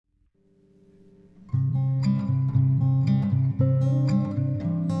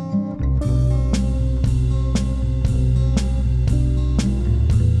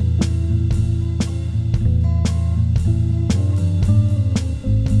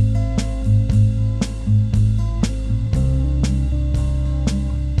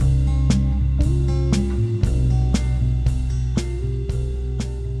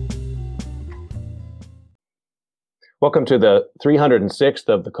Welcome to the 306th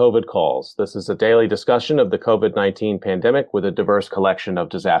of the COVID calls. This is a daily discussion of the COVID-19 pandemic with a diverse collection of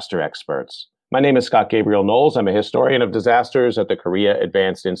disaster experts. My name is Scott Gabriel Knowles. I'm a historian of disasters at the Korea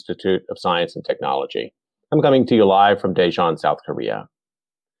Advanced Institute of Science and Technology. I'm coming to you live from Daejeon, South Korea.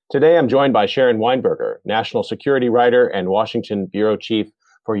 Today, I'm joined by Sharon Weinberger, national security writer and Washington bureau chief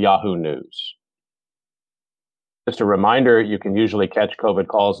for Yahoo News. Just a reminder, you can usually catch COVID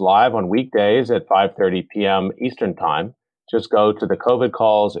calls live on weekdays at 5:30 p.m. Eastern Time. Just go to the COVID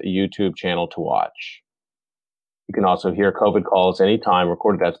Calls YouTube channel to watch. You can also hear COVID calls anytime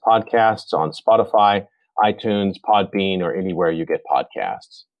recorded as podcasts on Spotify, iTunes, Podbean, or anywhere you get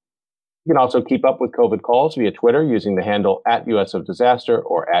podcasts. You can also keep up with COVID calls via Twitter using the handle @USOFDisaster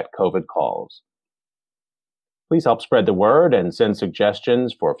or @COVID Calls. Please help spread the word and send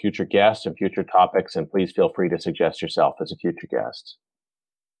suggestions for future guests and future topics, and please feel free to suggest yourself as a future guest.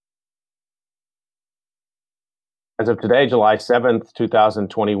 As of today, July 7th,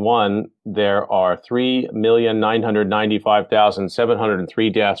 2021, there are 3,995,703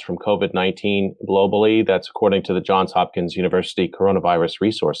 deaths from COVID-19 globally. That's according to the Johns Hopkins University Coronavirus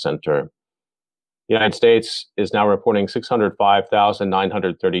Resource Center. The United States is now reporting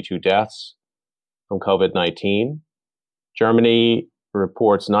 605,932 deaths from COVID-19. Germany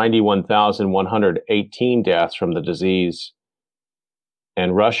reports 91,118 deaths from the disease.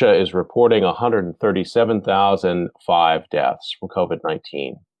 And Russia is reporting 137,005 deaths from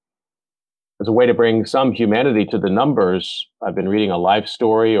COVID-19. As a way to bring some humanity to the numbers, I've been reading a life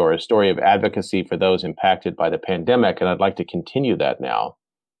story or a story of advocacy for those impacted by the pandemic, and I'd like to continue that now.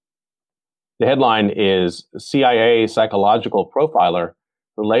 The headline is CIA psychological profiler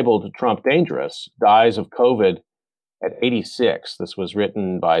who labeled Trump dangerous dies of COVID at 86. This was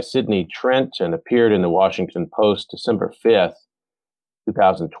written by Sidney Trent and appeared in the Washington Post December 5th,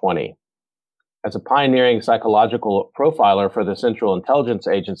 2020. As a pioneering psychological profiler for the Central Intelligence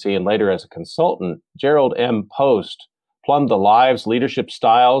Agency and later as a consultant, Gerald M. Post plumbed the lives, leadership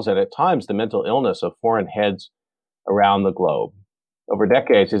styles, and at times the mental illness of foreign heads around the globe. Over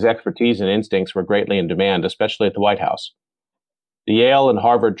decades, his expertise and instincts were greatly in demand, especially at the White House. The Yale and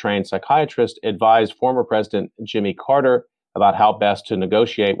Harvard-trained psychiatrist advised former President Jimmy Carter about how best to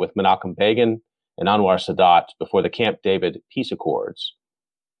negotiate with Menachem Begin and Anwar Sadat before the Camp David peace accords.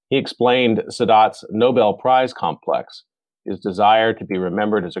 He explained Sadat's Nobel Prize complex, his desire to be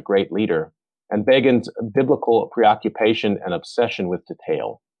remembered as a great leader, and Begin's biblical preoccupation and obsession with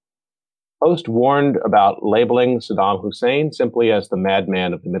detail. Post warned about labeling Saddam Hussein simply as the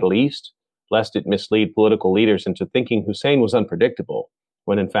madman of the Middle East, lest it mislead political leaders into thinking Hussein was unpredictable,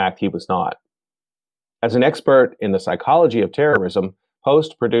 when in fact he was not. As an expert in the psychology of terrorism,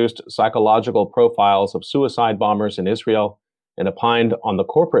 Post produced psychological profiles of suicide bombers in Israel and opined on the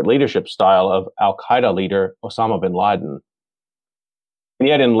corporate leadership style of al-Qaeda leader Osama bin Laden. And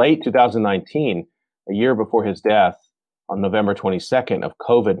yet in late 2019, a year before his death on November 22nd of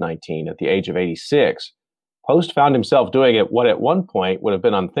COVID-19 at the age of 86, Post found himself doing what at one point would have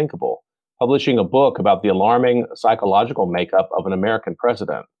been unthinkable, publishing a book about the alarming psychological makeup of an American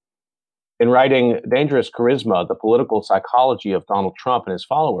president. In writing Dangerous Charisma, the political psychology of Donald Trump and his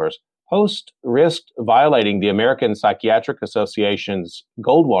followers, Post risked violating the American Psychiatric Association's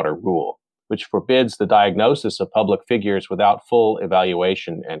Goldwater rule, which forbids the diagnosis of public figures without full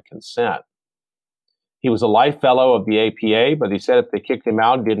evaluation and consent. He was a life fellow of the APA, but he said if they kicked him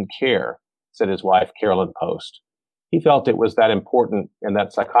out, he didn't care, said his wife, Carolyn Post. He felt it was that important and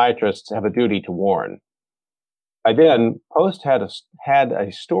that psychiatrists have a duty to warn. By then, Post had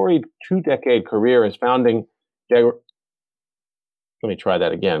a storied two-decade career as founding. By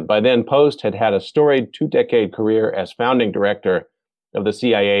then, Post had a storied two-decade career as founding director of the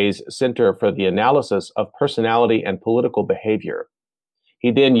CIA's Center for the Analysis of Personality and Political Behavior.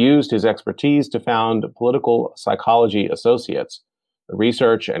 He then used his expertise to found Political Psychology Associates, a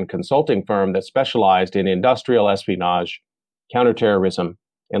research and consulting firm that specialized in industrial espionage, counterterrorism,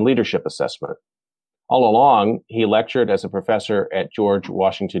 and leadership assessment. All along, he lectured as a professor at George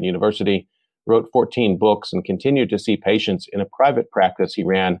Washington University, wrote 14 books, and continued to see patients in a private practice he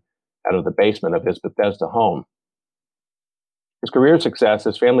ran out of the basement of his Bethesda home. His career success,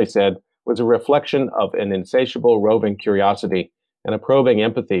 his family said, was a reflection of an insatiable roving curiosity and a probing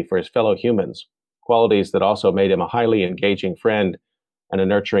empathy for his fellow humans, qualities that also made him a highly engaging friend and a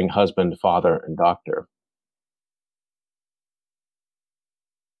nurturing husband, father, and doctor.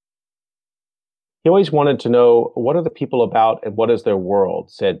 He always wanted to know, what are the people about and what is their world,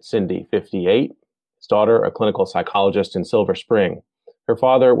 said Cindy, 58, his daughter, a clinical psychologist in Silver Spring. Her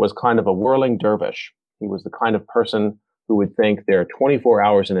father was kind of a whirling dervish. He was the kind of person who would think there are 24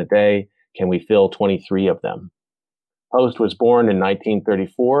 hours in a day. Can we fill 23 of them? Post was born in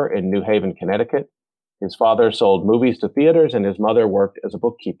 1934 in New Haven, Connecticut. His father sold movies to theaters, and his mother worked as a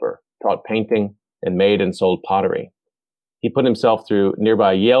bookkeeper, taught painting, and made and sold pottery. He put himself through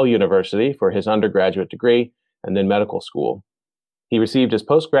nearby Yale University for his undergraduate degree and then medical school. He received his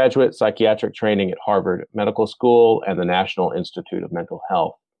postgraduate psychiatric training at Harvard Medical School and the National Institute of Mental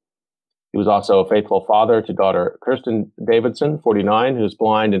Health. He was also a faithful father to daughter Kirsten Davidson, 49, who's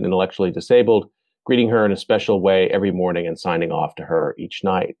blind and intellectually disabled, greeting her in a special way every morning and signing off to her each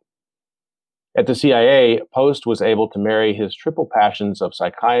night. At the CIA, Post was able to marry his triple passions of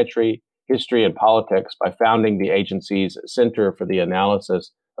psychiatry, history, and politics by founding the agency's Center for the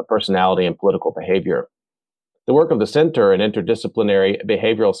Analysis of Personality and Political Behavior. The work of the Center, an interdisciplinary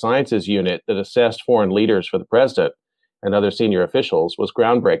behavioral sciences unit that assessed foreign leaders for the president and other senior officials, was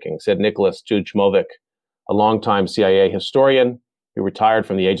groundbreaking, said Nicholas Dujmovic, a longtime CIA historian who retired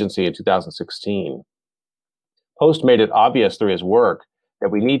from the agency in 2016. Post made it obvious through his work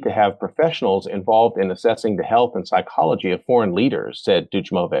that we need to have professionals involved in assessing the health and psychology of foreign leaders, said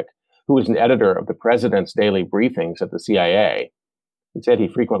Dujmovic, who was an editor of the President's Daily Briefings at the CIA. He said he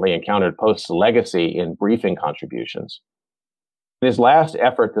frequently encountered Post's legacy in briefing contributions. In his last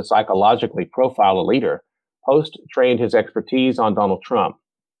effort to psychologically profile a leader, Post trained his expertise on Donald Trump.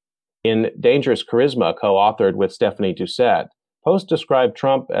 In Dangerous Charisma, co-authored with Stephanie Doucette, Post described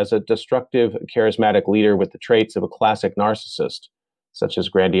Trump as a destructive, charismatic leader with the traits of a classic narcissist, such as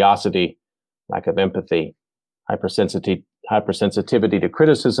grandiosity, lack of empathy, hypersensitivity to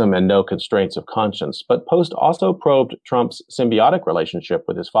criticism, and no constraints of conscience. But Post also probed Trump's symbiotic relationship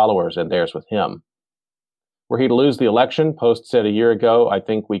with his followers and theirs with him. Were he to lose the election, Post said a year ago, I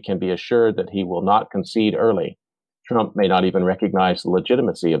think we can be assured that he will not concede early. Trump may not even recognize the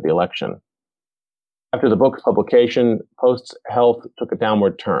legitimacy of the election. After the book's publication, Post's health took a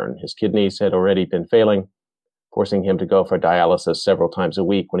downward turn. His kidneys had already been failing, forcing him to go for dialysis several times a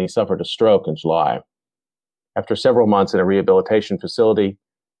week when he suffered a stroke in July. After several months in a rehabilitation facility,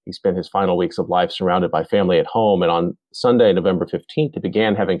 he spent his final weeks of life surrounded by family at home, and on Sunday, November 15th, he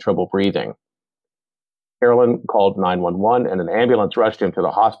began having trouble breathing. Carolyn called 911, and an ambulance rushed him to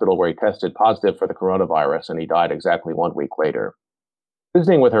the hospital where he tested positive for the coronavirus, and he died exactly 1 week later.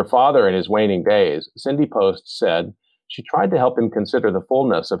 Visiting with her father in his waning days, Cindy Post said she tried to help him consider the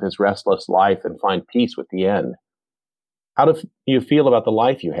fullness of his restless life and find peace with the end. How do you feel about the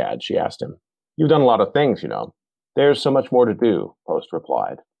life you had? She asked him. You've done a lot of things, you know. There's so much more to do, Post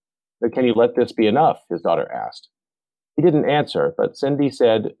replied. But can you let this be enough? His daughter asked. He didn't answer, but Cindy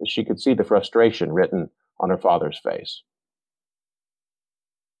said she could see the frustration written on her father's face.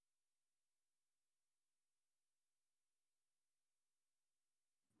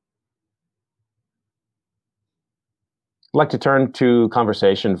 I'd like to turn to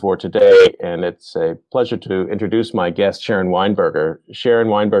conversation for today, and it's a pleasure to introduce my guest, Sharon Weinberger. Sharon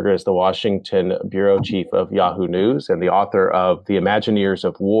Weinberger is the Washington bureau chief of Yahoo News and the author of The Imagineers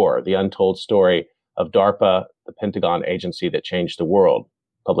of War, The Untold Story of DARPA, the Pentagon agency that changed the world,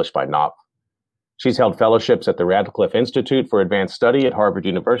 published by Knopf. She's held fellowships at the Radcliffe Institute for Advanced Study at Harvard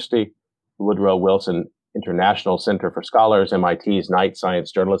University, the Woodrow Wilson International Center for Scholars, MIT's Knight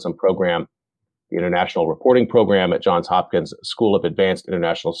Science Journalism Program, the International Reporting Program at Johns Hopkins School of Advanced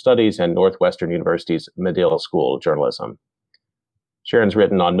International Studies, and Northwestern University's Medill School of Journalism. Sharon's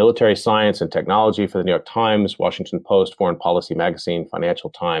written on military science and technology for the New York Times, Washington Post, Foreign Policy Magazine, Financial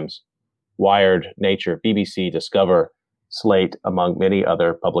Times, Wired, Nature, BBC, Discover, Slate, among many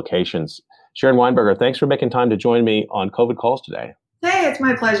other publications. Sharon Weinberger, thanks for making time to join me on COVID Calls today. Hey, it's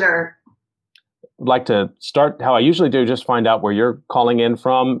my pleasure. I'd like to start how I usually do, just find out where you're calling in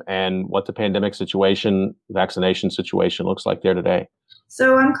from and what the pandemic situation, vaccination situation looks like there today.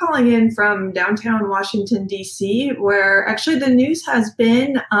 So I'm calling in from downtown Washington, D.C., where actually the news has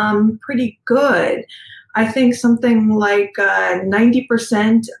been pretty good. I think something like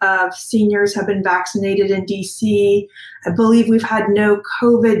 90% of seniors have been vaccinated in D.C. I believe we've had no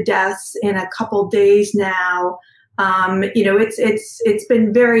COVID deaths in a couple days now. It's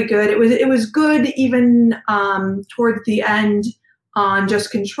been very good. It was good even towards the end on just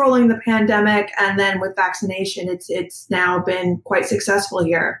controlling the pandemic, and then with vaccination, it's now been quite successful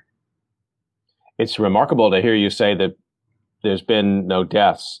here. It's remarkable to hear you say that there's been no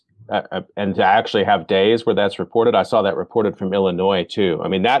deaths, and to actually have days where that's reported. I saw that reported from Illinois too. I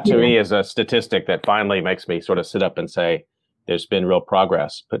mean, that to me is a statistic that finally makes me sort of sit up and say there's been real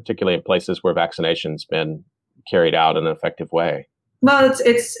progress, particularly in places where vaccination's been carried out in an effective way. Well,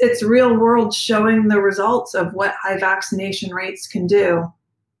 it's real world showing the results of what high vaccination rates can do.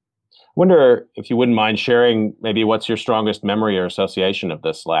 I wonder if you wouldn't mind sharing maybe what's your strongest memory or association of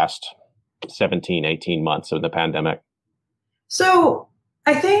this last 17, 18 months of the pandemic. So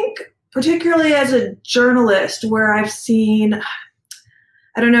I think, particularly as a journalist, where I've seen,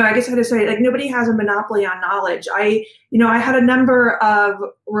 I don't know, I guess I had to say, like, nobody has a monopoly on knowledge. I had a number of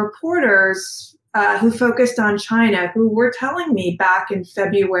reporters who focused on China who were telling me back in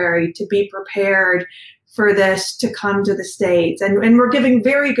February to be prepared for this to come to the States. And we're giving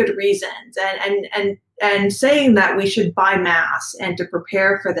very good reasons and saying that we should buy masks and to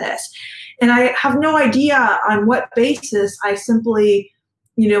prepare for this. And I have no idea on what basis I simply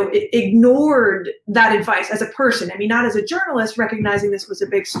ignored that advice as a person. I mean, not as a journalist, recognizing this was a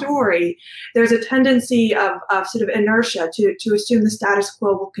big story. There's a tendency of sort of inertia to assume the status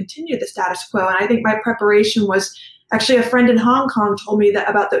quo will continue the status quo. And I think my preparation was actually, a friend in Hong Kong told me that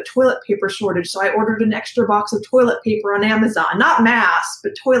about the toilet paper shortage. So I ordered an extra box of toilet paper on Amazon, not masks,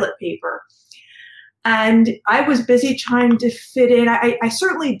 but toilet paper. And I was busy trying to fit in. I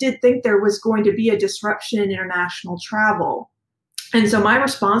certainly did think there was going to be a disruption in international travel. And so my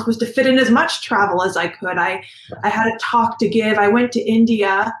response was to fit in as much travel as I could. I had a talk to give. I went to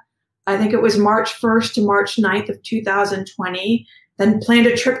India. I think it was March 1st to March 9th of 2020, then planned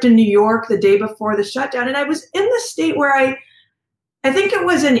a trip to New York the day before the shutdown. And I was in the state where I think it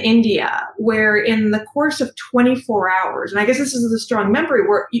was in India, where in the course of 24 hours, and I guess this is a strong memory,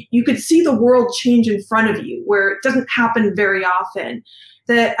 where you could see the world change in front of you, where it doesn't happen very often,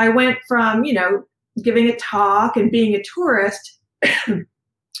 that I went from, giving a talk and being a tourist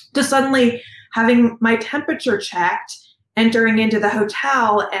to suddenly having my temperature checked, entering into the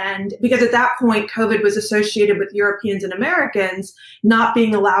hotel. And because at that point, COVID was associated with Europeans and Americans not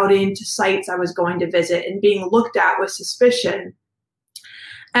being allowed into sites I was going to visit and being looked at with suspicion.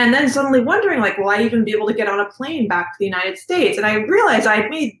 And then suddenly wondering, like, will I even be able to get on a plane back to the United States? And I realized I had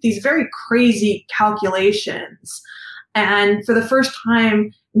made these very crazy calculations. And for the first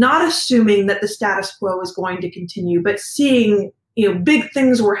time, not assuming that the status quo was going to continue, but seeing big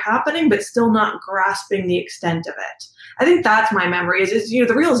things were happening, but still not grasping the extent of it. I think that's my memory is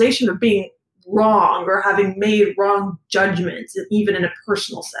the realization of being wrong or having made wrong judgments, even in a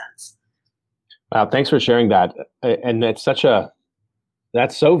personal sense. Wow, thanks for sharing that. And that's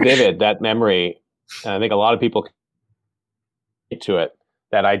so vivid, that memory. And I think a lot of people can to it,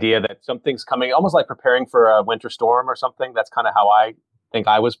 that idea that something's coming, almost like preparing for a winter storm or something. That's kind of how I think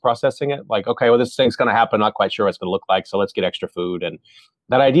I was processing it. Like, okay, well, this thing's going to happen. Not quite sure what it's going to look like. So let's get extra food. And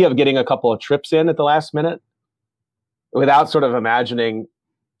that idea of getting a couple of trips in at the last minute without sort of imagining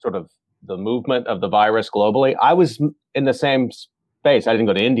sort of the movement of the virus globally. I was in the same space. I didn't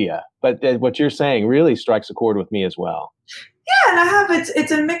go to India, but what you're saying really strikes a chord with me as well. Yeah, and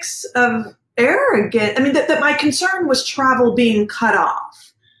it's a mix of arrogance. I mean, that my concern was travel being cut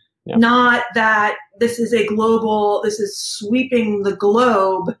off, not that this is sweeping the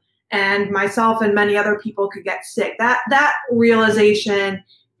globe, and myself and many other people could get sick. That realization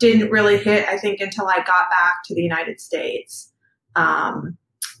didn't really hit, I think, until I got back to the United States. And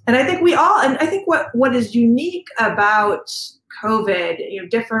I think I think what is unique about COVID,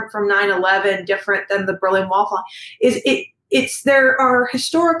 different from 9/11, different than the Berlin Wall fall, is there are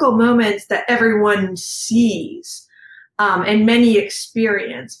historical moments that everyone sees and many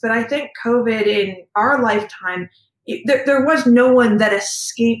experience. But I think COVID in our lifetime, there was no one that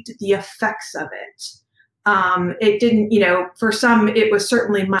escaped the effects of it. It didn't, for some, it was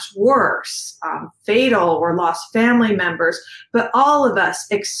certainly much worse, fatal or lost family members, but all of us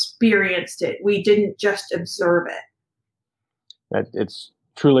experienced it. We didn't just observe it. It's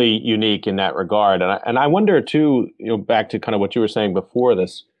truly unique in that regard. And I wonder too, back to kind of what you were saying before,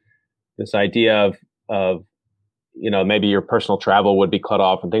 this idea of maybe your personal travel would be cut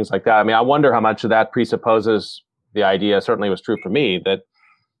off and things like that. I mean, I wonder how much of that presupposes the idea, certainly was true for me, that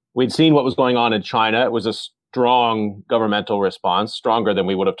we'd seen what was going on in China. It was a strong governmental response, stronger than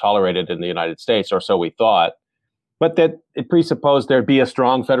we would have tolerated in the United States, or so we thought. But that it presupposed there'd be a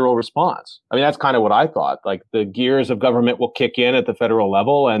strong federal response. I mean, that's kind of what I thought. Like, the gears of government will kick in at the federal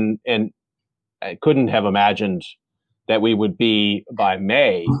level, and I couldn't have imagined that we would be by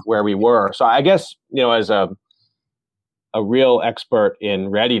May where we were. So I guess, as a real expert in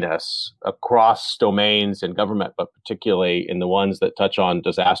readiness across domains in government, but particularly in the ones that touch on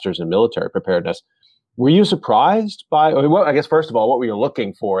disasters and military preparedness, were you surprised by, I guess, first of all, what were you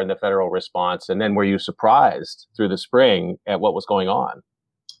looking for in the federal response? And then were you surprised through the spring at what was going on?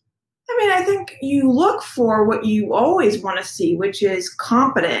 I mean, I think you look for what you always want to see, which is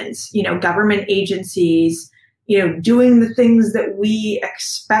competence, government agencies, doing the things that we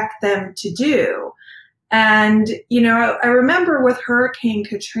expect them to do. And, I remember with Hurricane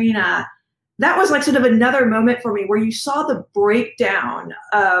Katrina, that was like sort of another moment for me where you saw the breakdown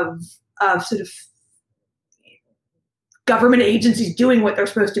of sort of government agencies doing what they're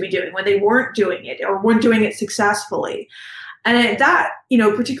supposed to be doing when they weren't doing it or weren't doing it successfully. And that,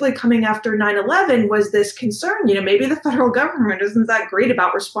 particularly coming after 9/11 was this concern, maybe the federal government isn't that great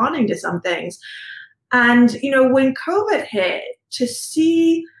about responding to some things. And, when COVID hit, to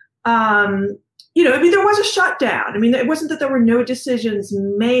see, there was a shutdown. It wasn't that there were no decisions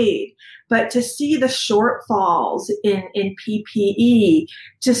made, but to see the shortfalls in PPE,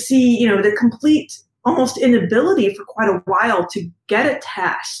 to see, the complete almost inability for quite a while to get a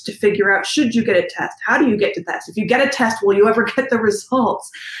test, to figure out, should you get a test? How do you get to test? If you get a test, will you ever get the results?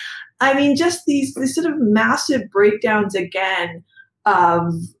 Just these sort of massive breakdowns again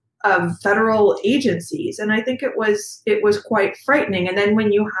of federal agencies. And I think it was quite frightening. And then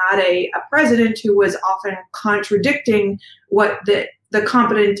when you had a president who was often contradicting what the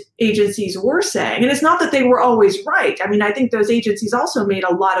competent agencies were saying. And it's not that they were always right. I think those agencies also made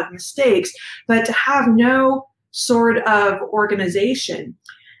a lot of mistakes, but to have no sort of organization.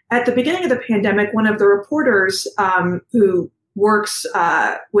 At the beginning of the pandemic, one of the reporters who works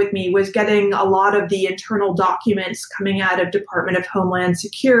with me was getting a lot of the internal documents coming out of Department of Homeland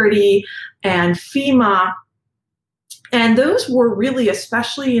Security and FEMA. And those were really,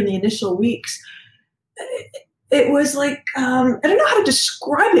 especially in the initial weeks, it was like, I don't know how to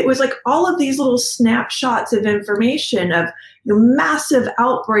describe it. It was like all of these little snapshots of information of massive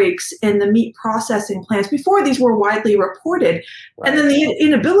outbreaks in the meat processing plants before these were widely reported. Right. And then the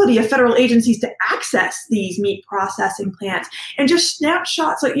inability of federal agencies to access these meat processing plants, and just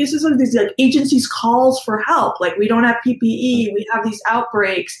snapshots like uses of these like agencies calls for help. Like, we don't have PPE, we have these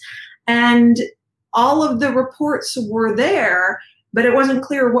outbreaks. And all of the reports were there, but it wasn't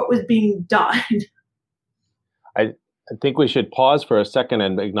clear what was being done. I think we should pause for a second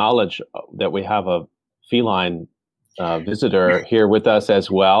and acknowledge that we have a feline visitor here with us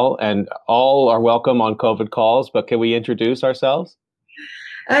as well. And all are welcome on COVID calls, but can we introduce ourselves?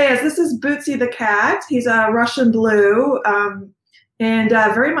 Yes, this is Bootsy the cat. He's a Russian blue and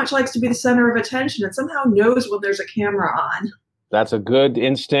very much likes to be the center of attention and somehow knows when there's a camera on. That's a good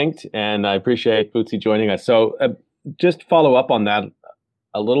instinct, and I appreciate Bootsy joining us. So just follow up on that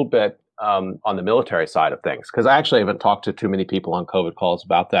a little bit. On the military side of things, because I actually haven't talked to too many people on COVID calls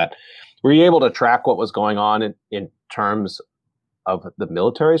about that. Were you able to track what was going on in terms of the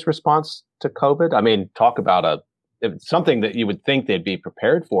military's response to COVID? Talk about something that you would think they'd be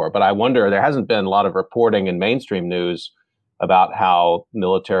prepared for, but I wonder, there hasn't been a lot of reporting in mainstream news about how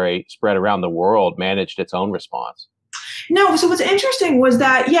military spread around the world managed its own response. No, so what's interesting was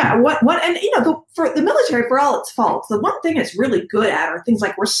that, for the military, for all its faults, the one thing it's really good at are things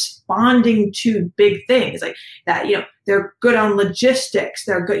like responding to big things like that. They're good on logistics.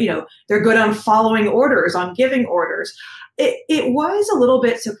 They're good, they're good on following orders, on giving orders. It was a little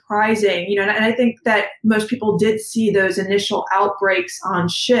bit surprising, and I think that most people did see those initial outbreaks on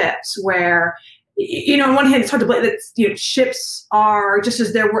ships where, on one hand, it's hard to believe that ships are, just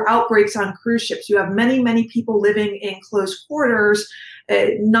as there were outbreaks on cruise ships, you have many, many people living in close quarters,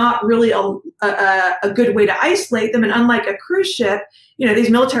 not really a good way to isolate them. And unlike a cruise ship, these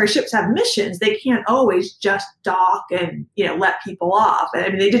military ships have missions. They can't always just dock and, let people off.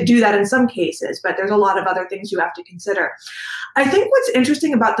 They did do that in some cases, but there's a lot of other things you have to consider. I think what's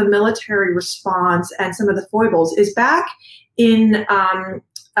interesting about the military response and some of the foibles is back in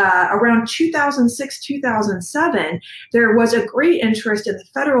around 2006, 2007, there was a great interest in the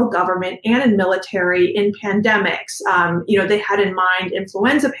federal government and in military in pandemics. They had in mind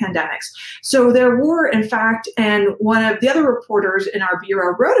influenza pandemics. So there were, in fact, and one of the other reporters in our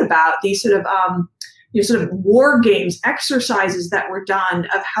bureau wrote about these sort of war games, exercises that were done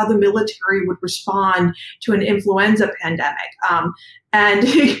of how the military would respond to an influenza pandemic. And,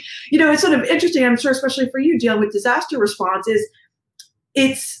 it's sort of interesting, I'm sure, especially for you dealing with disaster response,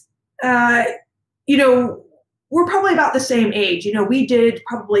 it's, we're probably about the same age.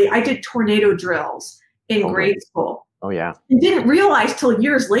 I did tornado drills in grade school. Oh, yeah. And didn't realize till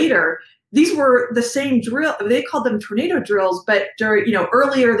years later, these were the same drill. They called them tornado drills, but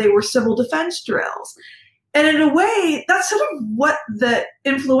earlier they were civil defense drills. And in a way, that's sort of what the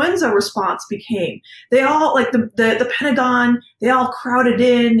influenza response became. They all, like the Pentagon, they all crowded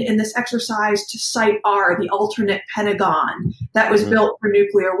in this exercise to Site R, the alternate Pentagon that was built for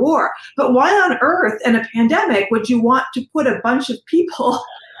nuclear war. But why on earth, in a pandemic, would you want to put a bunch of people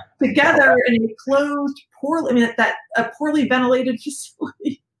together in a closed, poorly ventilated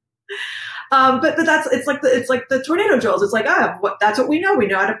facility? But it's like the tornado drills. It's like, that's what we know. We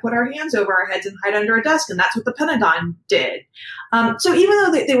know how to put our hands over our heads and hide under a desk, and that's what the Pentagon did. So even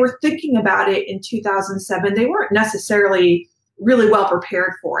though they were thinking about it in 2007, they weren't necessarily really well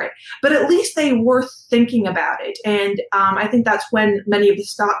prepared for it. But at least they were thinking about it. And I think that's when many of the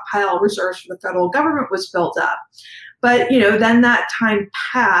stockpile reserves for the federal government was built up. But, then that time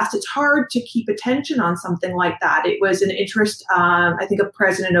passed. It's hard to keep attention on something like that. It was an interest, I think, of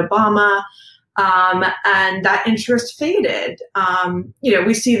President Obama. And that interest faded.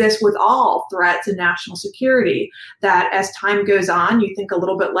 We see this with all threats in national security, that as time goes on, you think a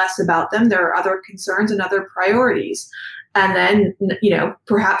little bit less about them. There are other concerns and other priorities. And then,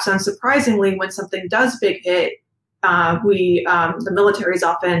 perhaps unsurprisingly, when something does big hit, the military is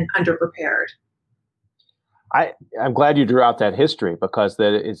often underprepared. I'm glad you drew out that history, because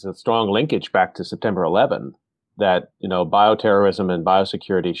there is a strong linkage back to September 11 that, bioterrorism and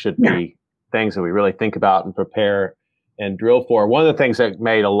biosecurity should be things that we really think about and prepare and drill for. One of the things that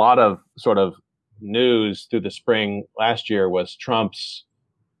made a lot of sort of news through the spring last year was Trump's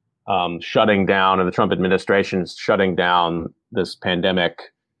shutting down, and the Trump administration's shutting down this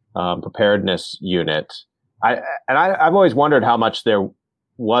pandemic preparedness unit. I've always wondered how much there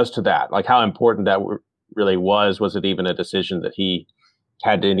was to that, like how important that really was. Was it even a decision that he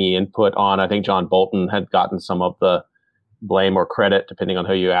had any input on? I think John Bolton had gotten some of the blame or credit, depending on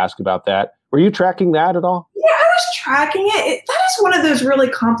who you ask about that. Were you tracking that at all? Yeah, I was tracking it. That is one of those really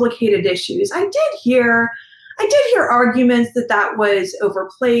complicated issues. I did hear arguments that was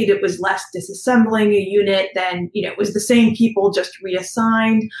overplayed. It was less disassembling a unit than, it was the same people just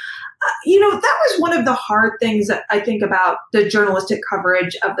reassigned. That was one of the hard things that I think about the journalistic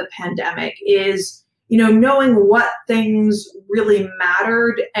coverage of the pandemic is, knowing what things really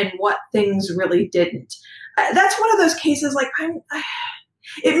mattered and what things really didn't. That's one of those cases, like,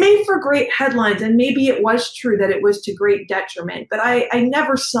 it made for great headlines, and maybe it was true that it was to great detriment, but I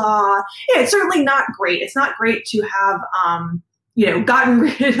never saw, it's certainly not great. It's not great to have, gotten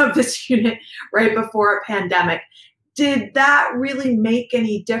rid of this unit right before a pandemic. Did that really make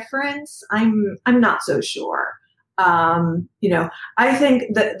any difference? I'm not so sure. I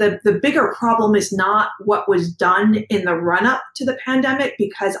think that the bigger problem is not what was done in the run up to the pandemic,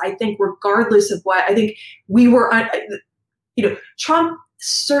 because I think regardless of what, I think we were, Trump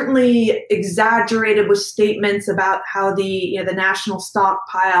certainly exaggerated with statements about how the national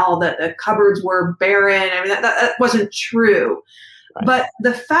stockpile, the cupboards were barren. I mean, that wasn't true. Right. But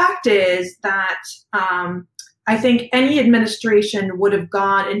the fact is that I think any administration would have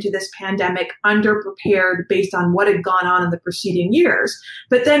gone into this pandemic underprepared based on what had gone on in the preceding years.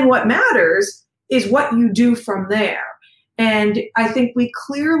 But then what matters is what you do from there. And I think we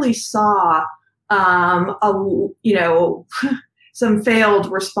clearly saw some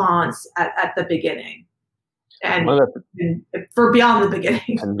failed response at the beginning, and for beyond the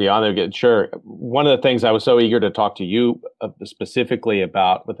beginning. And beyond the beginning, sure. One of the things I was so eager to talk to you specifically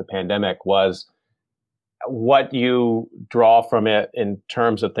about with the pandemic was what you draw from it in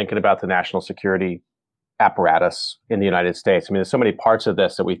terms of thinking about the national security apparatus in the United States. I mean, there's so many parts of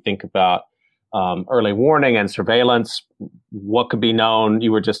this that we think about. Early warning and surveillance, what could be known.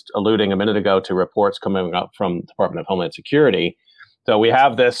 You were just alluding a minute ago to reports coming up from the Department of Homeland Security. So we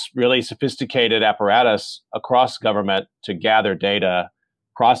have this really sophisticated apparatus across government to gather data,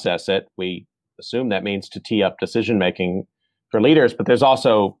 process it. We assume that means to tee up decision-making for leaders, but there's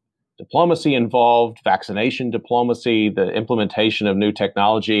also diplomacy involved, vaccination diplomacy, the implementation of new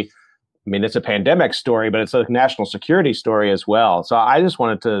technology. I mean, it's a pandemic story, but it's a national security story as well. So I just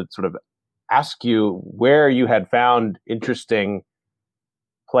wanted to sort of ask you where you had found interesting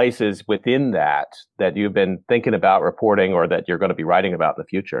places within that you've been thinking about reporting or that you're going to be writing about in the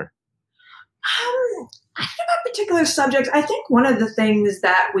future. I think about particular subjects. I think one of the things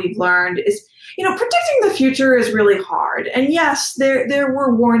that we've learned is, predicting the future is really hard. And yes, there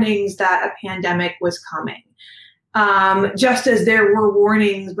were warnings that a pandemic was coming. Just as there were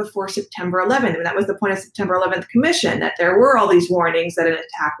warnings before September 11th. And that was the point of September 11th Commission, that there were all these warnings that an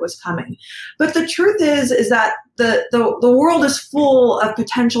attack was coming. But the truth is that the world is full of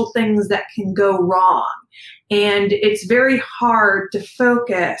potential things that can go wrong. And it's very hard to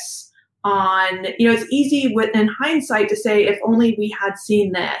focus on, it's easy in hindsight to say, if only we had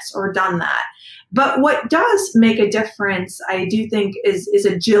seen this or done that. But what does make a difference, I do think, is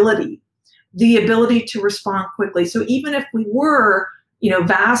agility. The ability to respond quickly. So even if we were,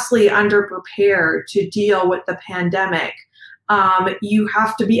 vastly underprepared to deal with the pandemic, you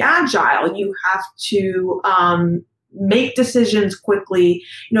have to be agile. You have to make decisions quickly.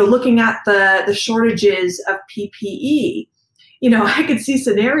 Looking at the shortages of PPE, I could see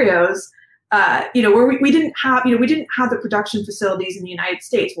scenarios where we didn't have, we didn't have the production facilities in the United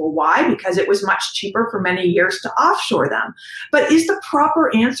States. Well, why? Because it was much cheaper for many years to offshore them. But is the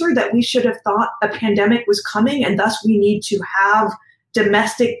proper answer that we should have thought a pandemic was coming and thus we need to have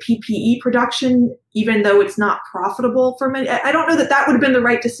domestic PPE production, even though it's not profitable for many? I don't know that that would have been the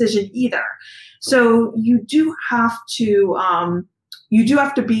right decision either. So you do have to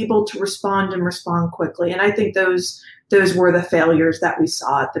be able to respond and respond quickly. And I think those were the failures that we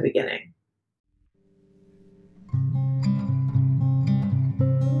saw at the beginning.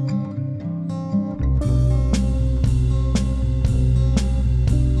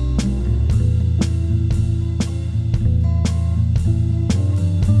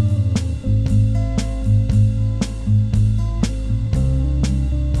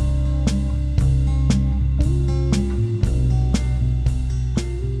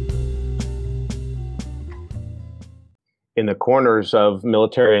 In the corners of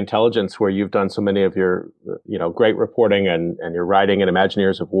military intelligence where you've done so many of your, great reporting and your writing and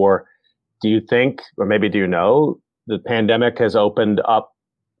Imagineers of War, do you think, or maybe do you know, the pandemic has opened up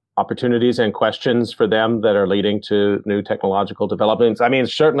opportunities and questions for them that are leading to new technological developments? I mean,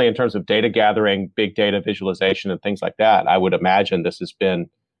 certainly in terms of data gathering, big data visualization, and things like that, I would imagine this has been,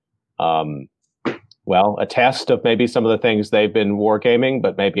 a test of maybe some of the things they've been wargaming,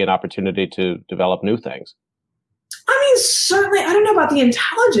 but maybe an opportunity to develop new things. I mean, certainly, I don't know about the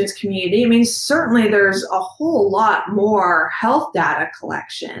intelligence community. I mean, certainly there's a whole lot more health data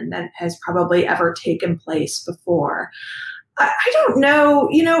collection than has probably ever taken place before. I don't know,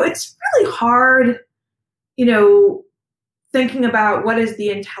 it's really hard, thinking about what is the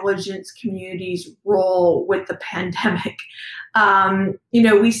intelligence community's role with the pandemic.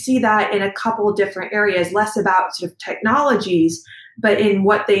 We see that in a couple of different areas, less about sort of technologies, but in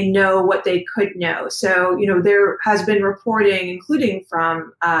what they know, what they could know. So, there has been reporting, including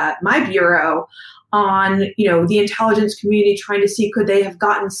from my bureau, on, the intelligence community trying to see could they have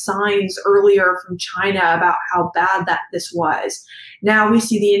gotten signs earlier from China about how bad this was. Now we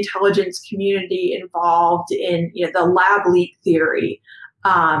see the intelligence community involved in the lab leak theory,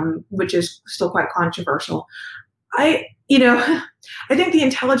 which is still quite controversial. I think the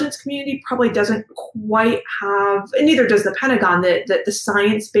intelligence community probably doesn't quite have, and neither does the Pentagon, the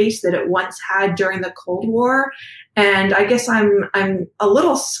science base that it once had during the Cold War. And I guess I'm a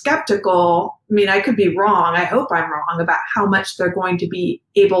little skeptical. I mean, I could be wrong. I hope I'm wrong about how much they're going to be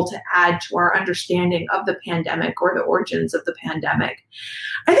able to add to our understanding of the pandemic or the origins of the pandemic.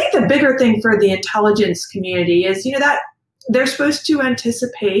 I think the bigger thing for the intelligence community is, that they're supposed to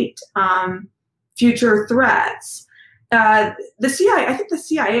anticipate future threats. The CIA, I think the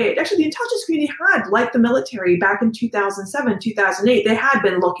CIA, actually the intelligence community had, like the military back in 2007, 2008, they had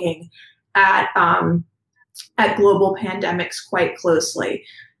been looking at global pandemics quite closely.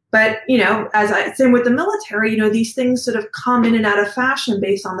 But, same with the military, these things sort of come in and out of fashion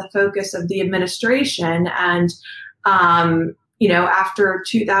based on the focus of the administration. And, after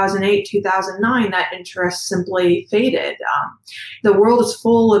 2008, 2009, that interest simply faded. The world is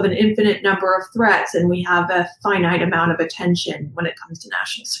full of an infinite number of threats, and we have a finite amount of attention when it comes to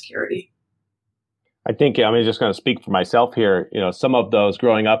national security. I think I'm just going to speak for myself here. Some of those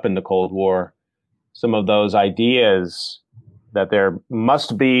growing up in the Cold War, some of those ideas that there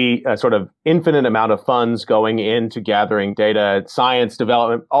must be a sort of infinite amount of funds going into gathering data, science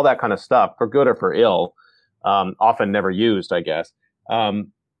development, all that kind of stuff, for good or for ill, often never used, I guess.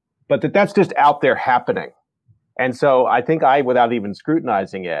 But that's just out there happening. And so I think without even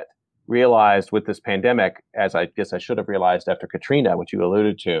scrutinizing it, realized with this pandemic, as I guess I should have realized after Katrina, which you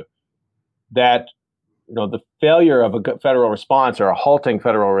alluded to, that the failure of a federal response or a halting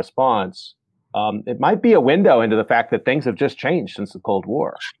federal response, it might be a window into the fact that things have just changed since the Cold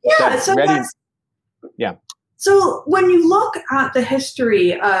War. So when you look at the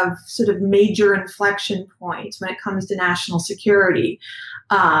history of sort of major inflection points when it comes to national security,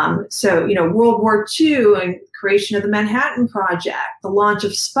 World War II and creation of the Manhattan Project, the launch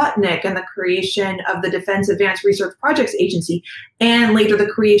of Sputnik and the creation of the Defense Advanced Research Projects Agency, and later the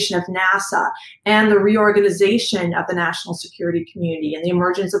creation of NASA and the reorganization of the national security community and the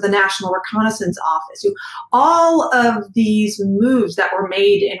emergence of the National Reconnaissance Office. All of these moves that were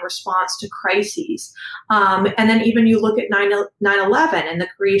made in response to crises. And then even you look at 9/11 and the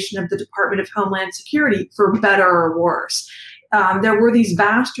creation of the Department of Homeland Security, for better or worse. There were these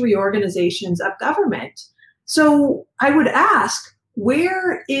vast reorganizations of government. So I would ask,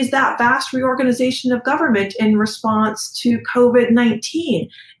 where is that vast reorganization of government in response to COVID-19,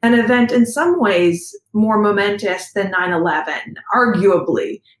 an event in some ways more momentous than 9/11,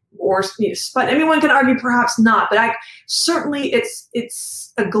 arguably, or but I mean, one can argue perhaps not, but I certainly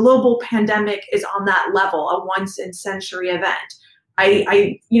it's a global pandemic is on that level, a once in century event.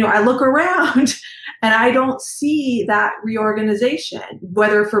 I look around and I don't see that reorganization,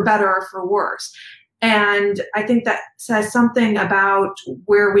 whether for better or for worse. And I think that says something about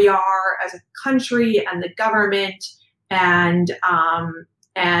where we are as a country and the government, and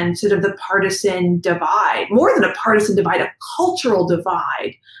sort of the partisan divide, more than a partisan divide, a cultural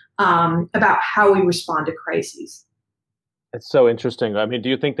divide, about how we respond to crises. It's so interesting. I mean, do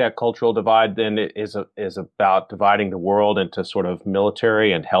you think that cultural divide then is about dividing the world into sort of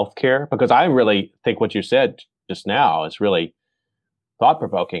military and healthcare? Because I really think what you said just now is really thought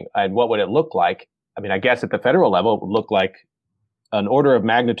provoking. And what would it look like? I mean, I guess at the federal level, it would look like an order of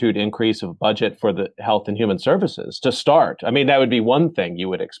magnitude increase of budget for the health and human services to start. I mean, that would be one thing you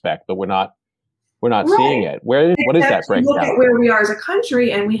would expect, but we're not right. Seeing it. What is that breakdown? Look at where we are as a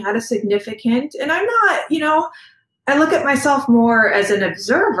country, and we had a significant, and I'm not, I look at myself more as an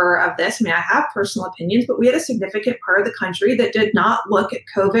observer of this. I mean, I have personal opinions, but we had a significant part of the country that did not look at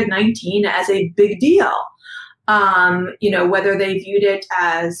COVID-19 as a big deal. Whether they viewed it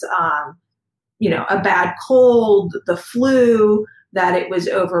as, a bad cold, the flu, that it was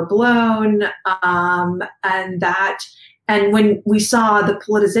overblown, and when we saw the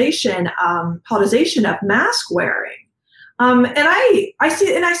politicization of mask wearing. And I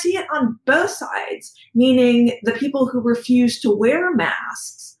see it on both sides, meaning the people who refuse to wear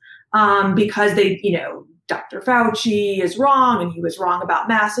masks because Dr. Fauci is wrong, and he was wrong about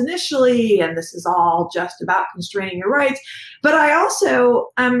masks initially, and this is all just about constraining your rights. But I also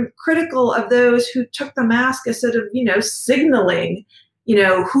am critical of those who took the mask as sort of, signaling,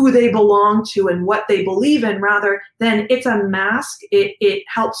 who they belong to and what they believe in, rather than it's a mask. It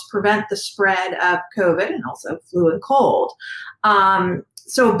helps prevent the spread of COVID and also flu and cold.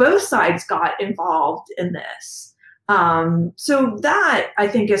 So both sides got involved in this. So that, I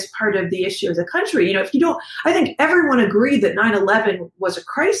think, is part of the issue as a country. I think everyone agreed that 9/11 was a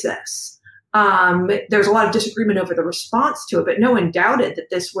crisis. There's a lot of disagreement over the response to it, but no one doubted that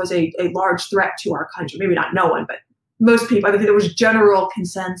this was a large threat to our country. Maybe not no one, but most people. I think there was general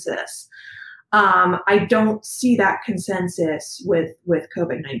consensus. I don't see that consensus with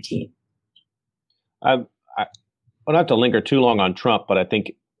COVID-19. I don't have to linger too long on Trump, but I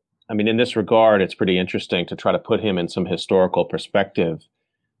think, in this regard, it's pretty interesting to try to put him in some historical perspective.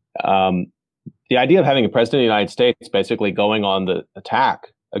 The idea of having a president of the United States basically going on the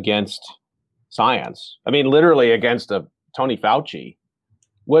attack against science, literally against Tony Fauci,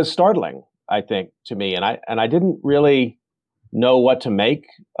 was startling, I think, to me. And I didn't really know what to make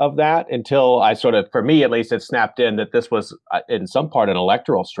of that until I sort of, for me at least, it snapped in that this was in some part an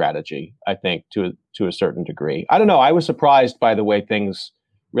electoral strategy, I think, to a certain degree. I don't know. I was surprised by the way things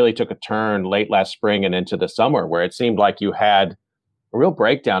really took a turn late last spring and into the summer, where it seemed like you had a real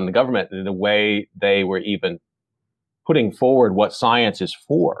breakdown in the government in the way they were even putting forward what science is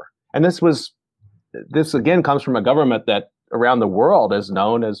for. And this again comes from a government that around the world is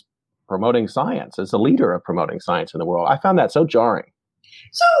known as promoting science, as a leader of promoting science in the world. I found that so jarring.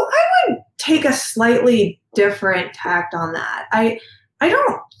 So I would take a slightly different tact on that. I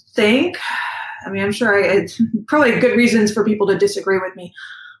don't think, I'm sure it's probably good reasons for people to disagree with me.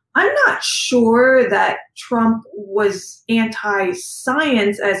 I'm not sure that Trump was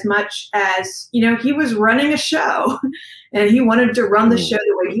anti-science as much as, he was running a show and he wanted to run the show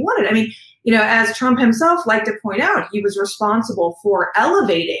the way he wanted. As Trump himself liked to point out, he was responsible for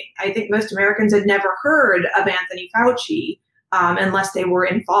elevating. I think most Americans had never heard of Anthony Fauci unless they were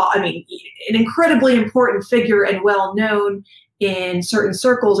involved. An incredibly important figure and well-known in certain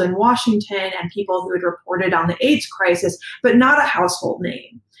circles in Washington and people who had reported on the AIDS crisis, but not a household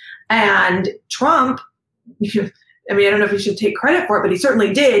name. And Trump, I don't know if he should take credit for it, but he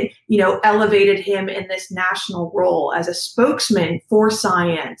certainly did, elevated him in this national role as a spokesman for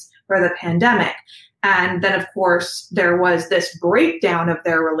science for the pandemic. And then, of course, there was this breakdown of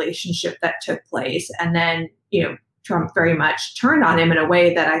their relationship that took place. And then, Trump very much turned on him in a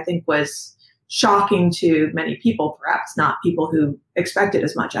way that I think was shocking to many people, perhaps not people who expected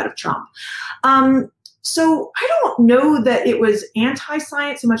as much out of Trump. So I don't know that it was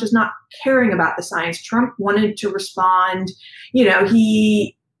anti-science so much as not caring about the science. Trump wanted to respond.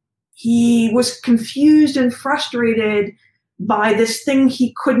 He was confused and frustrated by this thing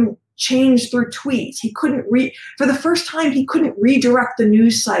he couldn't change through tweets. He couldn't for the first time, he couldn't redirect the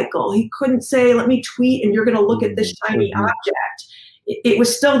news cycle. He couldn't say, let me tweet and you're going to look at this shiny object. It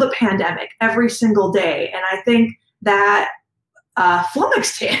was still the pandemic every single day. And I think that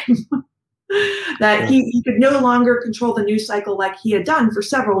flummoxed him. that he could no longer control the news cycle like he had done for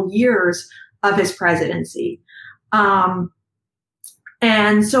several years of his presidency. And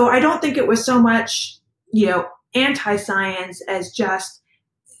so I don't think it was so much, anti-science as just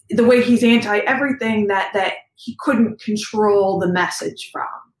the way he's anti-everything that he couldn't control the message from.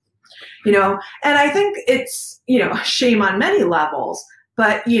 And I think it's, a shame on many levels,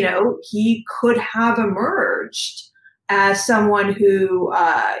 but, he could have emerged as someone who,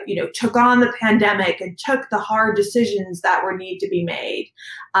 took on the pandemic and took the hard decisions that were need to be made,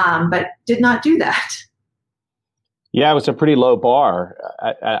 but did not do that. Yeah, it was a pretty low bar.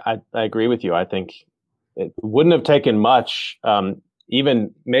 I agree with you. I think it wouldn't have taken much,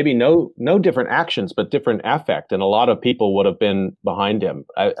 even maybe no different actions, but different affect. And a lot of people would have been behind him.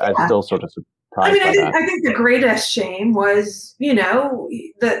 I'm still sort of surprised by that. I think the greatest shame was,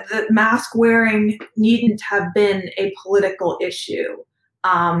 the mask wearing needn't have been a political issue.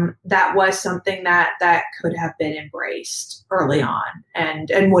 That was something that could have been embraced early on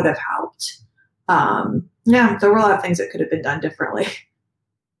and would have helped. There were a lot of things that could have been done differently.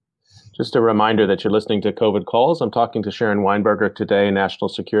 Just a reminder that you're listening to COVID Calls. I'm talking to Sharon Weinberger today, national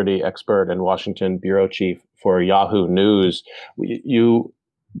security expert and Washington bureau chief for Yahoo News. You,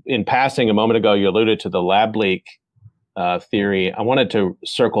 in passing a moment ago, you alluded to the lab leak theory. I wanted to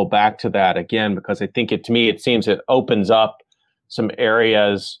circle back to that again, because I think to me, it seems it opens up some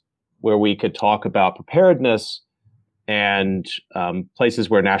areas where we could talk about preparedness and places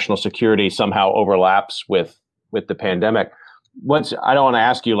where national security somehow overlaps with the pandemic. I don't want to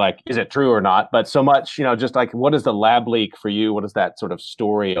ask you, is it true or not, but so much, just what is the lab leak for you? What does that sort of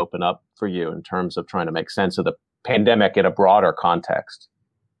story open up for you in terms of trying to make sense of the pandemic in a broader context?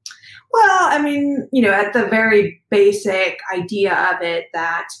 Well, at the very basic idea of it,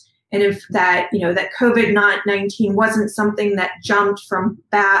 that COVID-19 wasn't something that jumped from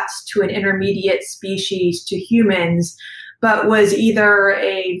bats to an intermediate species to humans, but was either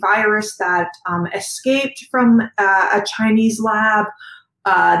a virus that escaped from a Chinese lab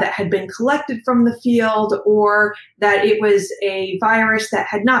that had been collected from the field, or that it was a virus that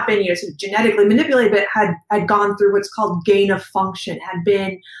had not been sort of genetically manipulated, but had gone through what's called gain of function, had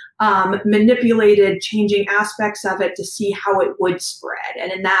been manipulated, changing aspects of it to see how it would spread.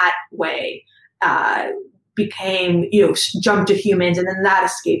 And in that way, jumped to humans, and then that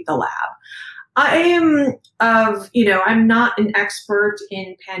escaped the lab. I'm not an expert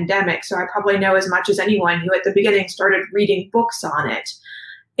in pandemics, so I probably know as much as anyone who at the beginning started reading books on it.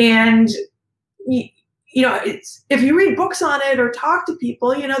 And, if you read books on it or talk to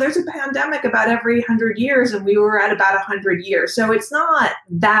people, there's a pandemic about every 100 years, and we were at about 100 years. So it's not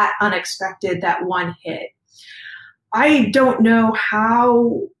that unexpected that one hit. I don't know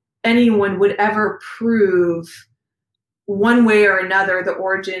how anyone would ever prove one way or another the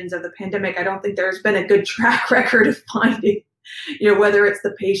origins of the pandemic. I don't think there's been a good track record of finding, whether it's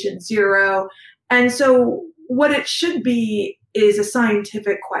the patient zero. And so what it should be is a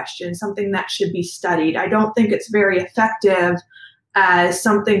scientific question, something that should be studied. I don't think it's very effective as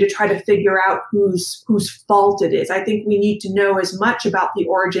something to try to figure out whose fault it is. I think we need to know as much about the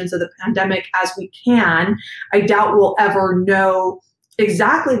origins of the pandemic as we can. I doubt we'll ever know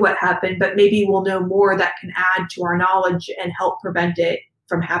exactly what happened, but maybe we'll know more that can add to our knowledge and help prevent it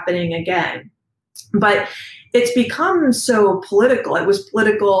from happening again. But it's become so political. It was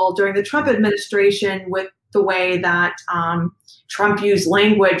political during the Trump administration with the way that Trump used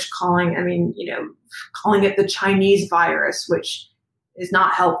language, calling it the Chinese virus, which is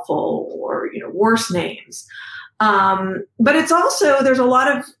not helpful, or worse names. But it's also, there's a lot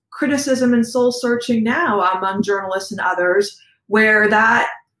of criticism and soul searching now among journalists and others, where that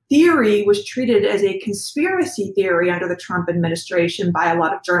theory was treated as a conspiracy theory under the Trump administration by a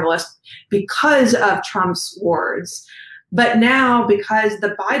lot of journalists because of Trump's words. But now, because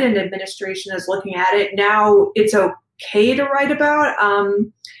the Biden administration is looking at it, now it's okay to write about.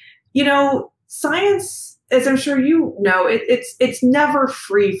 Science, as I'm sure you know, it's never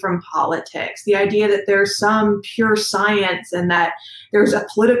free from politics. The idea that there's some pure science and that there's a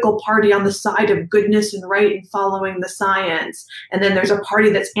political party on the side of goodness and right and following the science, and then there's a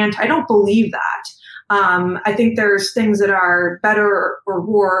party that's anti. I don't believe that. I think there's things that are better or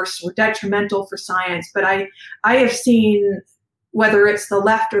worse or detrimental for science, but I have seen, whether it's the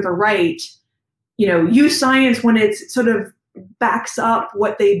left or the right, use science when it sort of backs up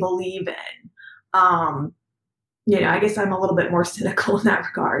what they believe in. I guess I'm a little bit more cynical in that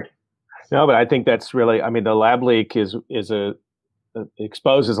regard. No, but I think that's really, the lab leak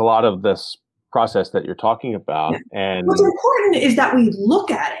exposes a lot of this process that you're talking about. Yeah. And what's important is that we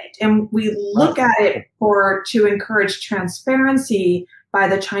look at it, and we look at it to encourage transparency, by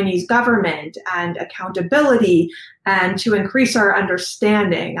the Chinese government and accountability and to increase our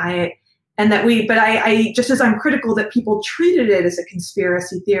understanding. I just as I'm critical that people treated it as a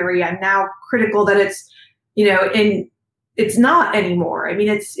conspiracy theory, I'm now critical that it's not anymore. I mean,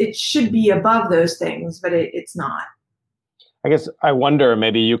 it should be above those things, but it's not. I guess I wonder,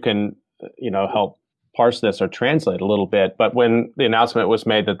 maybe you can, help parse this or translate a little bit. But when the announcement was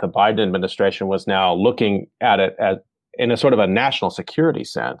made that the Biden administration was now looking at it in a sort of a national security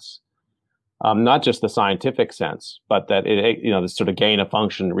sense, not just the scientific sense, but that this sort of gain of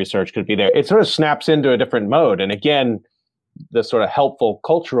function research could be there. It sort of snaps into a different mode. And again, the sort of helpful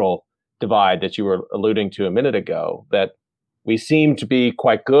cultural divide that you were alluding to a minute ago, that we seem to be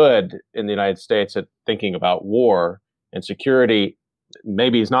quite good in the United States at thinking about war and security.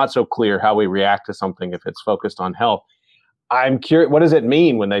 Maybe it's not so clear how we react to something if it's focused on health. I'm curious, what does it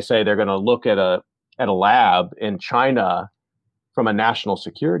mean when they say they're going to look at a lab in China from a national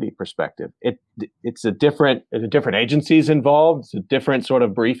security perspective? It's a different agencies involved. It's a different sort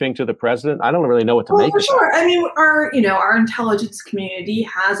of briefing to the president. I don't really know what to make of it. Sure. I mean, our intelligence community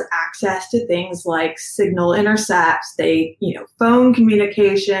has access to things like signal intercepts, phone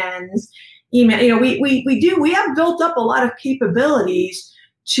communications, email. We have built up a lot of capabilities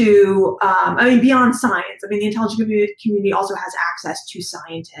to, beyond science. I mean, the intelligence community also has access to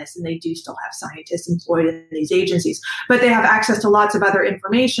scientists, and they do still have scientists employed in these agencies, but they have access to lots of other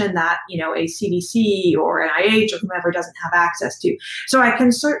information that, a CDC or NIH or whomever doesn't have access to. So I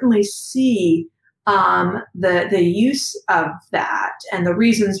can certainly see the use of that and the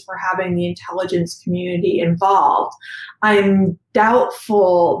reasons for having the intelligence community involved. I'm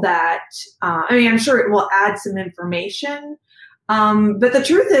doubtful that, I'm sure it will add some information. But the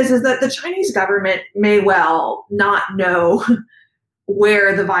truth is that the Chinese government may well not know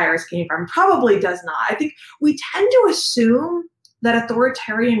where the virus came from, probably does not. I think we tend to assume that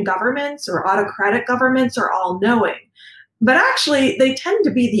authoritarian governments or autocratic governments are all knowing, but actually they tend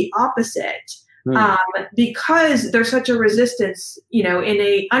to be the opposite. Because there's such a resistance, in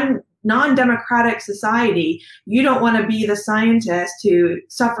a non-democratic society. You don't want to be the scientist who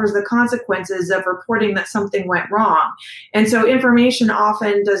suffers the consequences of reporting that something went wrong. And so information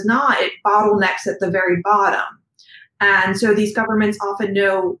often does not, it bottlenecks at the very bottom. And so these governments often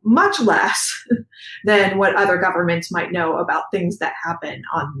know much less than what other governments might know about things that happen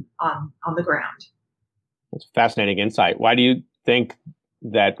on the ground. That's fascinating insight. Why do you think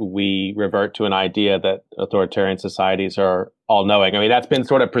that we revert to an idea that authoritarian societies are all-knowing? I mean, that's been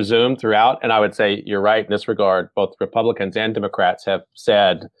sort of presumed throughout, and I would say you're right in this regard. Both Republicans and Democrats have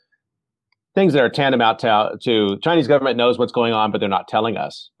said things that are tantamount to Chinese government knows what's going on, but they're not telling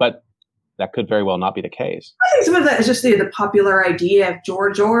us. But that could very well not be the case. I think some of that is just the popular idea of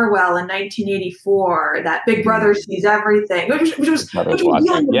George Orwell in 1984, that Big Brother sees everything, which was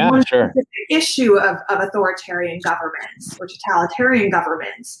one specific issue of authoritarian governments or totalitarian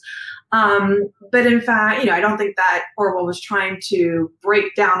governments. But in fact, I don't think that Orwell was trying to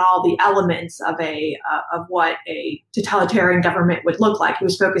break down all the elements of of what a totalitarian government would look like. He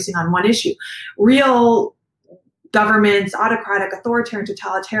was focusing on one issue. Real governments, autocratic, authoritarian,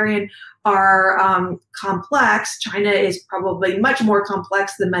 totalitarian, are complex. China is probably much more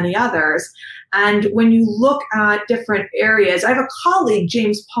complex than many others. And when you look at different areas, I have a colleague,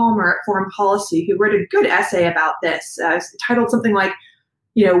 James Palmer at Foreign Policy, who wrote a good essay about this, titled something like,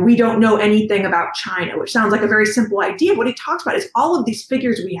 we don't know anything about China, which sounds like a very simple idea. What he talks about is all of these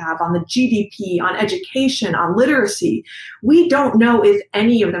figures we have on the GDP, on education, on literacy. We don't know if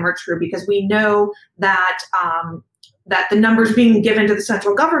any of them are true, because we know that that the numbers being given to the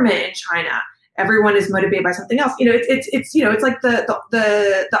central government in China, everyone is motivated by something else. It's like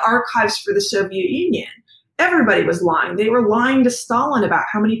the archives for the Soviet Union. Everybody was lying. They were lying to Stalin about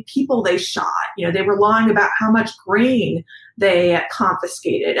how many people they shot. They were lying about how much grain they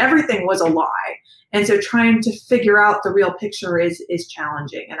confiscated. Everything was a lie. And so trying to figure out the real picture is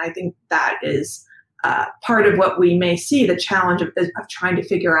challenging. And I think that is part of what we may see, the challenge of trying to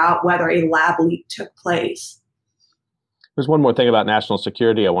figure out whether a lab leak took place. There's one more thing about national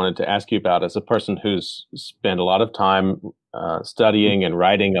security I wanted to ask you about. As a person who's spent a lot of time studying and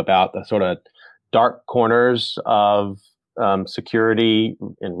writing about the sort of dark corners of security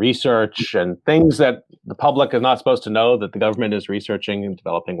and research and things that the public is not supposed to know, that the government is researching and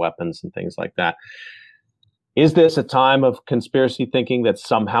developing weapons and things like that. Is this a time of conspiracy thinking that's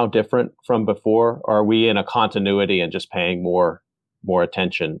somehow different from before? Or are we in a continuity and just paying more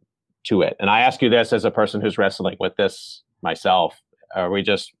attention to it? And I ask you this as a person who's wrestling with this myself. Are we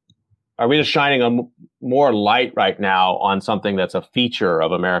just shining a more light right now on something that's a feature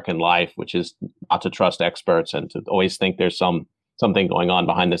of American life, which is not to trust experts and to always think there's some something going on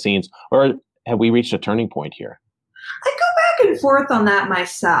behind the scenes, or have we reached a turning point here? I go back and forth on that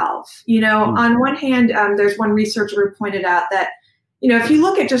myself. Mm. On one hand, there's one researcher who pointed out that, if you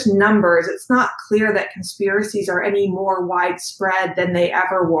look at just numbers, it's not clear that conspiracies are any more widespread than they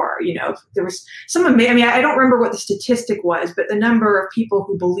ever were. There was I don't remember what the statistic was, but the number of people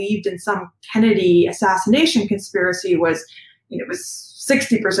who believed in some Kennedy assassination conspiracy was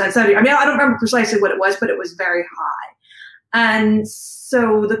 60%, 70. I don't remember precisely what it was, but it was very high. And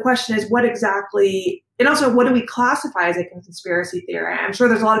so the question is, what exactly, and also what do we classify as a conspiracy theory? I'm sure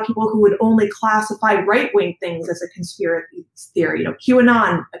there's a lot of people who would only classify right-wing things as a conspiracy theory.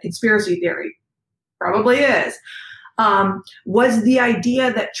 QAnon, a conspiracy theory, probably is. Was the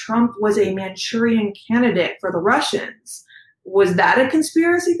idea that Trump was a Manchurian candidate for the Russians, was that a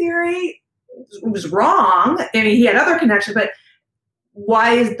conspiracy theory? It was wrong. He had other connections, but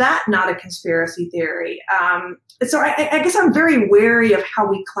why is that not a conspiracy theory? So I guess I'm very wary of how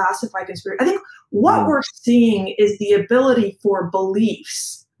we classify conspiracy. I think what we're seeing is the ability for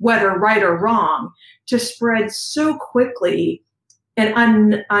beliefs, whether right or wrong, to spread so quickly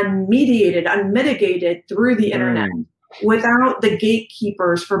and unmediated, unmitigated through the internet without the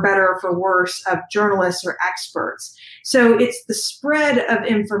gatekeepers, for better or for worse, of journalists or experts. So it's the spread of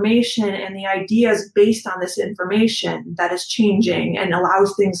information and the ideas based on this information that is changing and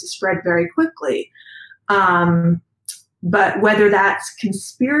allows things to spread very quickly. But whether that's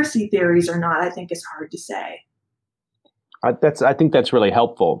conspiracy theories or not, I think is hard to say. I think that's really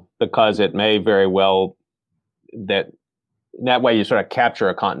helpful, because it may very well that way you sort of capture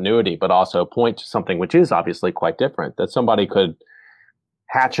a continuity, but also point to something which is obviously quite different, that somebody could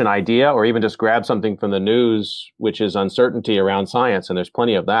hatch an idea or even just grab something from the news, which is uncertainty around science. And there's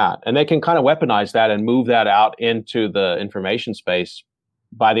plenty of that. And they can kind of weaponize that and move that out into the information space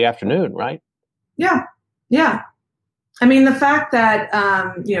by the afternoon, right? Yeah. Yeah. The fact that,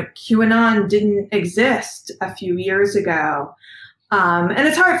 QAnon didn't exist a few years ago. And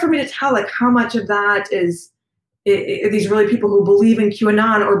it's hard for me to tell, how much of that is these really people who believe in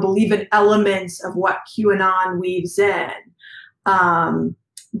QAnon or believe in elements of what QAnon weaves in.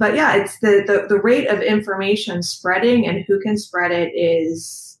 But yeah, it's the rate of information spreading and who can spread it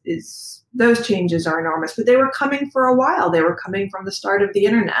is those changes are enormous, but they were coming for a while. They were coming from the start of the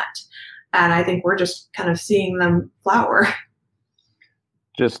internet. And I think we're just kind of seeing them flower.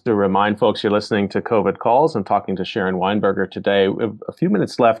 Just to remind folks, you're listening to COVID Calls. I'm talking to Sharon Weinberger today. We have a few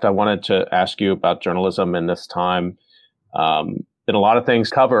minutes left. I wanted to ask you about journalism in this time. Been a lot of things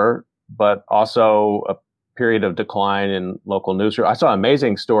cover, but also a period of decline in local news. I saw an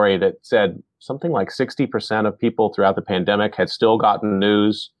amazing story that said something like 60% of people throughout the pandemic had still gotten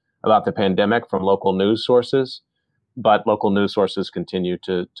news about the pandemic from local news sources, but local news sources continue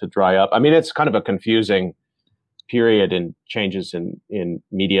to dry up. It's kind of a confusing period in changes in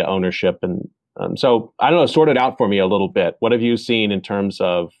media ownership. And so I don't know, sort it out for me a little bit. What have you seen in terms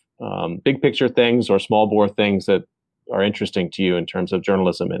of big picture things or small bore things that are interesting to you in terms of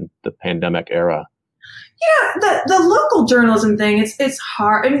journalism in the pandemic era? Yeah, the local journalism thing, it's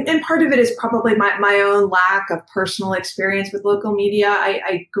hard. And part of it is probably my own lack of personal experience with local media.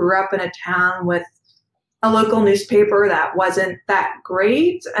 I grew up in a town with a local newspaper that wasn't that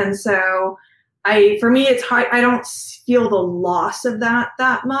great. And so for me, it's hard. I don't feel the loss of that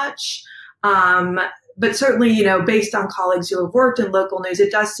much. But certainly, based on colleagues who have worked in local news,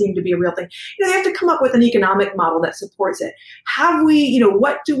 it does seem to be a real thing. They have to come up with an economic model that supports it. Have we,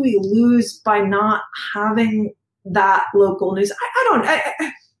 what do we lose by not having that local news?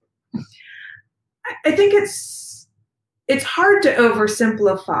 I think it's hard to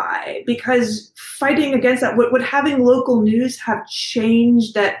oversimplify, because fighting against that, would having local news have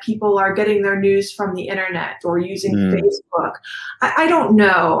changed that people are getting their news from the internet or using Facebook? I don't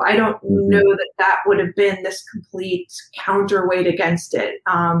know. I don't know that would have been this complete counterweight against it.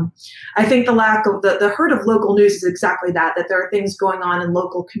 I think the lack of the hurt of local news is exactly that there are things going on in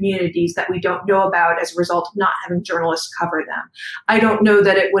local communities that we don't know about as a result of not having journalists cover them. I don't know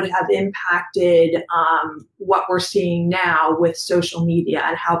that it would have impacted what we're seeing now with social media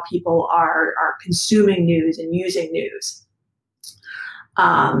and how people are consuming news and using news.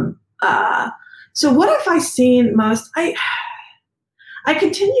 So what have I seen most? I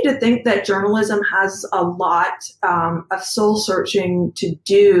continue to think that journalism has a lot of soul searching to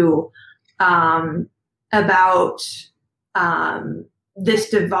do about this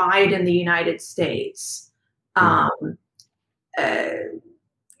divide in the United States. How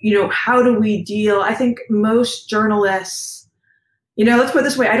do we deal? I think most journalists, let's put it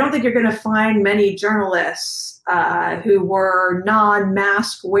this way. I don't think you're going to find many journalists who were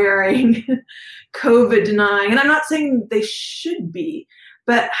non-mask wearing, COVID denying. And I'm not saying they should be,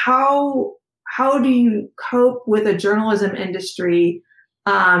 but how do you cope with a journalism industry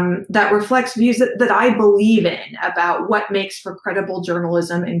that reflects views that I believe in about what makes for credible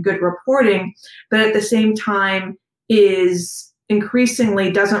journalism and good reporting, but at the same time is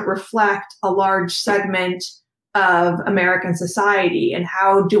increasingly doesn't reflect a large segment of American society? And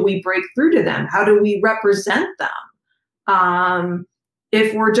how do we break through to them? How do we represent them?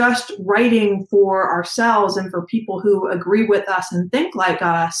 If we're just writing for ourselves and for people who agree with us and think like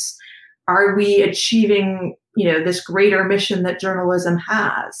us, are we achieving, this greater mission that journalism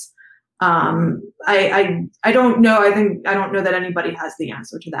has? I don't know. I don't know that anybody has the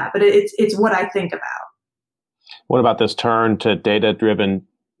answer to that, but it's what I think about. What about this turn to data-driven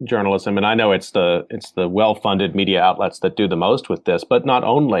journalism? And I know it's the well-funded media outlets that do the most with this, but not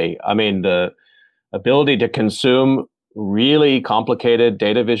only. I mean, the ability to consume really complicated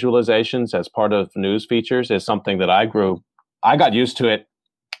data visualizations as part of news features is something that I got used to it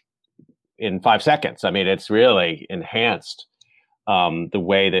in 5 seconds. I mean, it's really enhanced the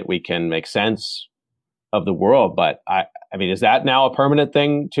way that we can make sense of the world. But I mean, is that now a permanent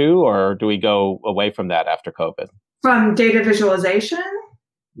thing too, or do we go away from that after COVID? From data visualization?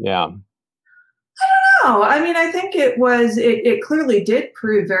 Yeah. I don't know. I mean, I think it clearly did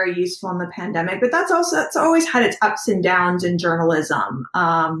prove very useful in the pandemic, but that's always had its ups and downs in journalism.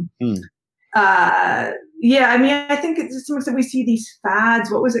 Yeah, I mean, I think it's something that we see these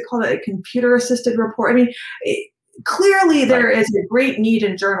fads. What was it called? A computer-assisted report. I mean, clearly there is a great need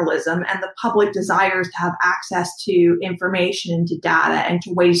in journalism, and the public desires to have access to information and to data and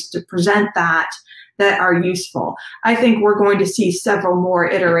to ways to present that are useful. I think we're going to see several more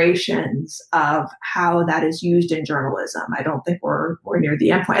iterations of how that is used in journalism. I don't think we're near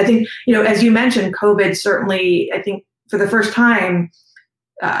the end point. I think, as you mentioned, COVID certainly, I think for the first time,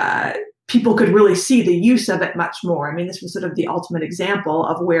 people could really see the use of it much more. I mean, this was sort of the ultimate example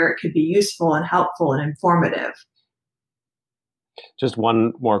of where it could be useful and helpful and informative. Just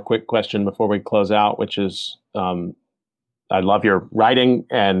one more quick question before we close out, which is, I love your writing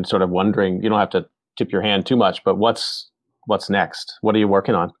and sort of wondering, you don't have to tip your hand too much, but what's next? What are you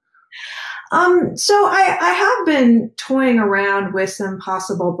working on? So I have been toying around with some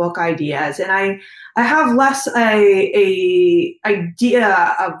possible book ideas, and I have less a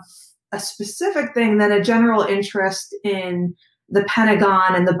idea of a specific thing than a general interest in the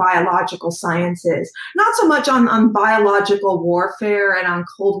Pentagon and the biological sciences. Not so much on biological warfare and on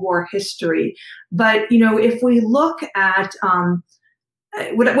Cold War history, but if we look at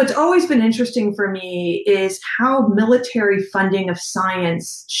what's always been interesting for me is how military funding of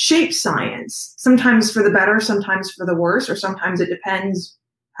science shapes science, sometimes for the better, sometimes for the worse, or sometimes it depends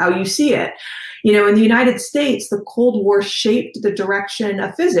how you see it. In the United States, the Cold War shaped the direction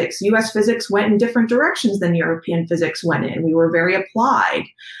of physics. US physics went in different directions than European physics went in. We were very applied.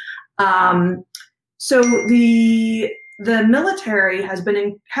 So the military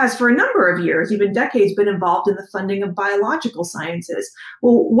has for a number of years, even decades, been involved in the funding of biological sciences.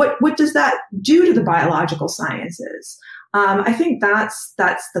 Well, what does that do to the biological sciences? I think that's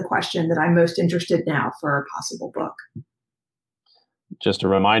the question that I'm most interested now for a possible book. Just a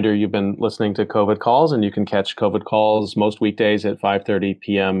reminder, you've been listening to COVID Calls, and you can catch COVID Calls most weekdays at 5:30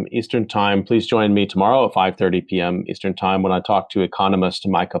 p.m. Eastern Time. Please join me tomorrow at 5:30 p.m. Eastern Time when I talk to economist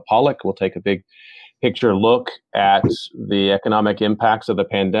Micah Pollock. We'll take a big picture look at the economic impacts of the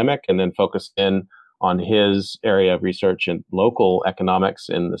pandemic and then focus in on his area of research in local economics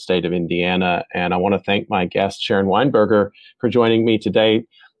in the state of Indiana. And I want to thank my guest, Sharon Weinberger, for joining me today.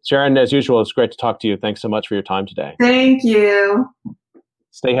 Sharon, as usual, it's great to talk to you. Thanks so much for your time today. Thank you.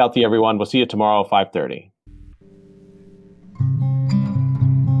 Stay healthy, everyone. We'll see you tomorrow, 5:30.